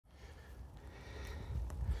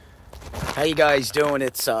How you guys doing?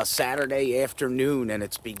 It's Saturday afternoon and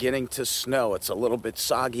it's beginning to snow. It's a little bit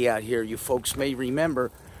soggy out here. You folks may remember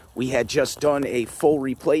we had just done a full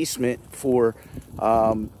replacement for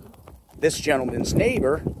this gentleman's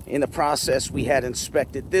neighbor. In the process, we had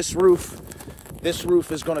inspected this roof. This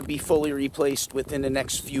roof is going to be fully replaced within the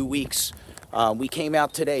next few weeks. We came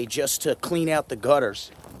out today just to clean out the gutters.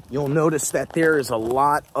 You'll notice that there is a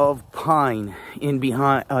lot of pine in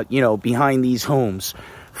behind these homes.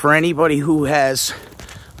 For anybody who has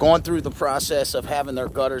gone through the process of having their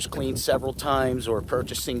gutters cleaned several times or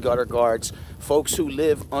purchasing gutter guards, folks who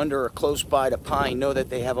live under or close by the pine know that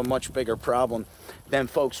they have a much bigger problem than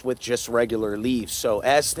folks with just regular leaves. So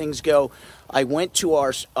as things go, I went to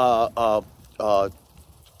our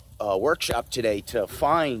workshop today to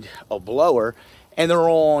find a blower, and they're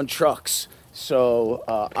all on trucks. So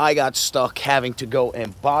I got stuck having to go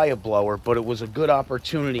and buy a blower, but it was a good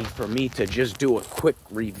opportunity for me to just do a quick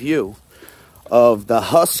review of the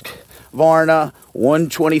Husqvarna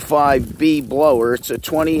 125B blower. It's a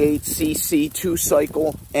 28cc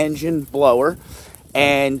 2-cycle engine blower,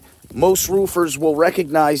 and most roofers will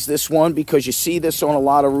recognize this one because you see this on a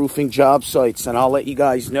lot of roofing job sites. And I'll let you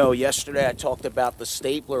guys know, yesterday I talked about the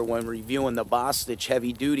stapler when reviewing the Bostitch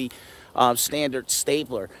heavy-duty standard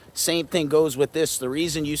stapler. Same thing goes with this. The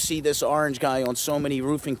reason you see this orange guy on so many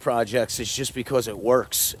roofing projects is just because it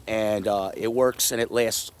works, and it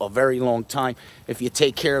lasts a very long time. If you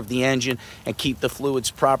take care of the engine and keep the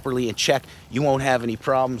fluids properly in check, you won't have any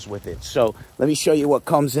problems with it. So let me show you what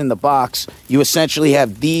comes in the box. You essentially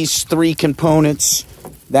have these three components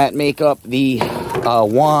that make up the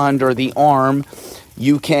wand or the arm.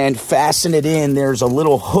 You can fasten it in. There's a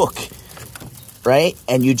little hook, right?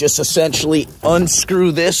 And you just essentially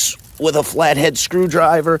unscrew this with a flathead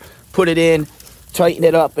screwdriver, put it in, tighten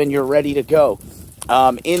it up, and you're ready to go.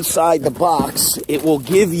 Inside the box, it will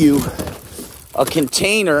give you a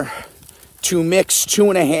container to mix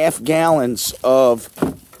 2.5 gallons of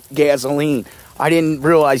gasoline. I didn't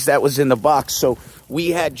realize that was in the box, so we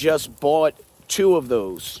had just bought 2 of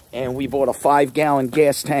those, and we bought a 5-gallon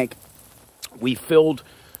gas tank. We filled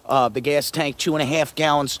the gas tank 2.5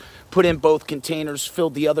 gallons, put in both containers,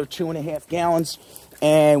 filled the other 2.5 gallons,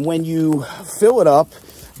 and when you fill it up,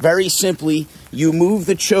 very simply, you move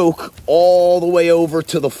the choke all the way over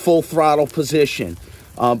to the full throttle position.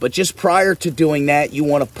 But just prior to doing that, you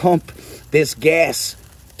want to pump this gas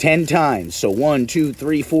 10 times. So 1, 2,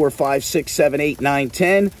 3, 4, 5, 6, 7, 8, 9,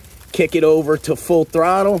 10. Kick it over to full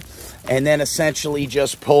throttle, and then essentially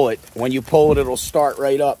just pull it. When you pull it, it'll start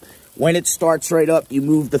right up. When it starts right up, you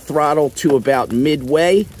move the throttle to about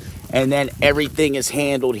midway, and then everything is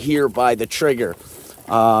handled here by the trigger.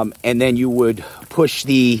 And then you would push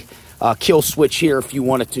the kill switch here if you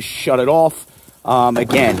wanted to shut it off.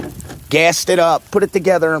 Again, gassed it up, put it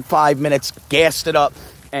together in 5 minutes, gassed it up,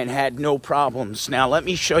 and had no problems. Now, let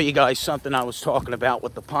me show you guys something I was talking about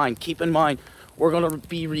with the pine. Keep in mind, we're going to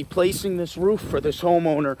be replacing this roof for this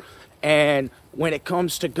homeowner. And when it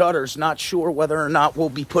comes to gutters, not sure whether or not we'll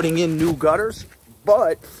be putting in new gutters,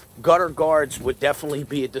 but gutter guards would definitely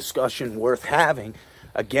be a discussion worth having,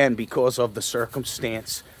 again, because of the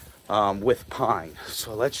circumstance with pine.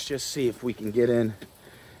 So let's just see if we can get in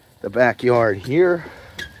the backyard here.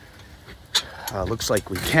 Looks like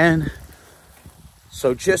we can.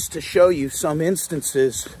 So just to show you some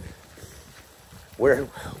instances where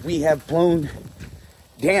we have blown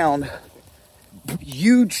down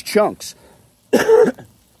huge chunks.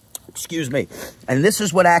 Excuse me. And this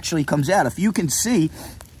is what actually comes out. If you can see,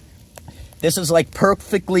 this is like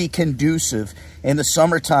perfectly conducive. In the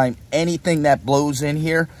summertime, anything that blows in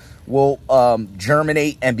here will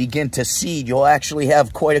germinate and begin to seed. You'll actually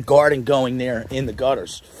have quite a garden going there in the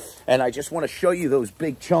gutters. And I just want to show you those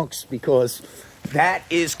big chunks because that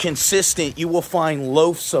is consistent. You will find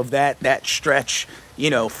loafs of that stretch,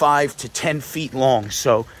 5 to 10 feet long.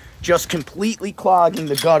 So just completely clogging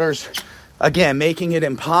the gutters, again, making it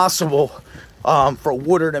impossible for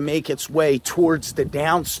water to make its way towards the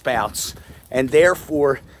downspouts, and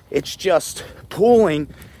therefore it's just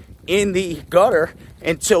pooling in the gutter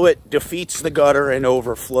until it defeats the gutter and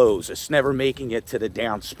overflows. It's never making it to the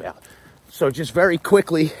downspout. So just very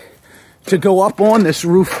quickly, to go up on this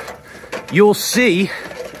roof, you'll see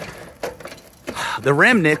the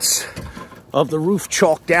remnants of the roof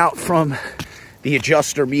chalked out from the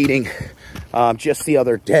adjuster meeting just the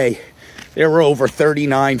other day. There were over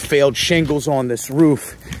 39 failed shingles on this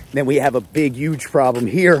roof. Then we have a big, huge problem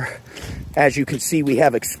here. As you can see, we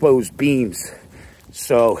have exposed beams.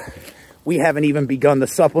 So we haven't even begun the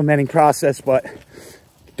supplementing process, but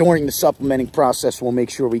during the supplementing process, we'll make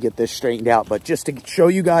sure we get this straightened out. But just to show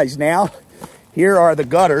you guys now, here are the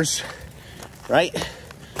gutters. right?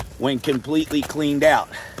 When completely cleaned out.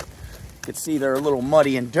 You can see they're a little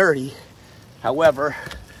muddy and dirty. However,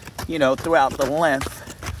 you know, throughout the length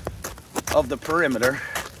of the perimeter,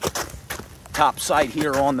 top side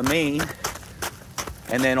here on the main,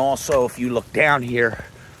 and then also if you look down here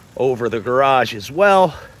over the garage as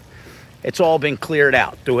well, it's all been cleared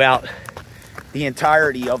out throughout the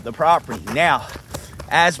entirety of the property. Now,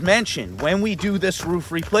 as mentioned, when we do this roof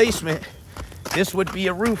replacement, this would be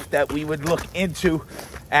a roof that we would look into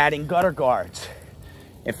adding gutter guards.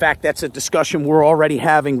 In fact, that's a discussion we're already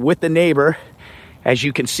having with the neighbor. As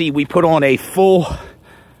you can see, we put on a fully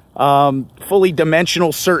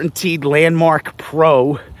dimensional Certainteed Landmark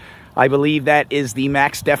Pro. I believe that is the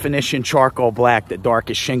max definition charcoal black, the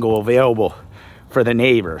darkest shingle available for the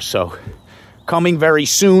neighbor. So coming very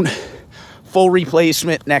soon, full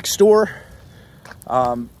replacement next door.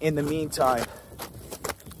 In the meantime,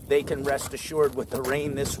 they can rest assured with the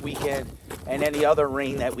rain this weekend and any other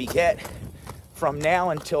rain that we get from now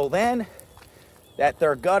until then, that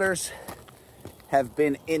their gutters have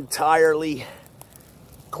been entirely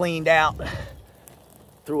cleaned out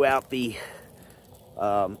throughout the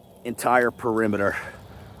entire perimeter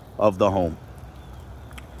of the home.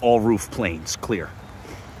 All roof planes clear.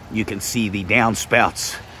 You can see the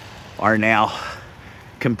downspouts are now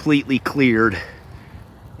completely cleared,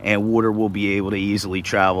 and water will be able to easily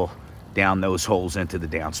travel down those holes into the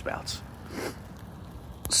downspouts.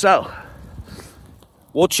 So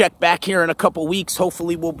we'll check back here in a couple weeks.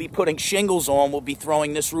 Hopefully we'll be putting shingles on. We'll be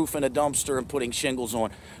throwing this roof in a dumpster and putting shingles on.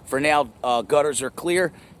 For now, gutters are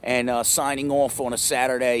clear, and signing off on a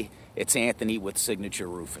Saturday, it's Anthony with Signature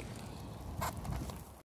Roofing.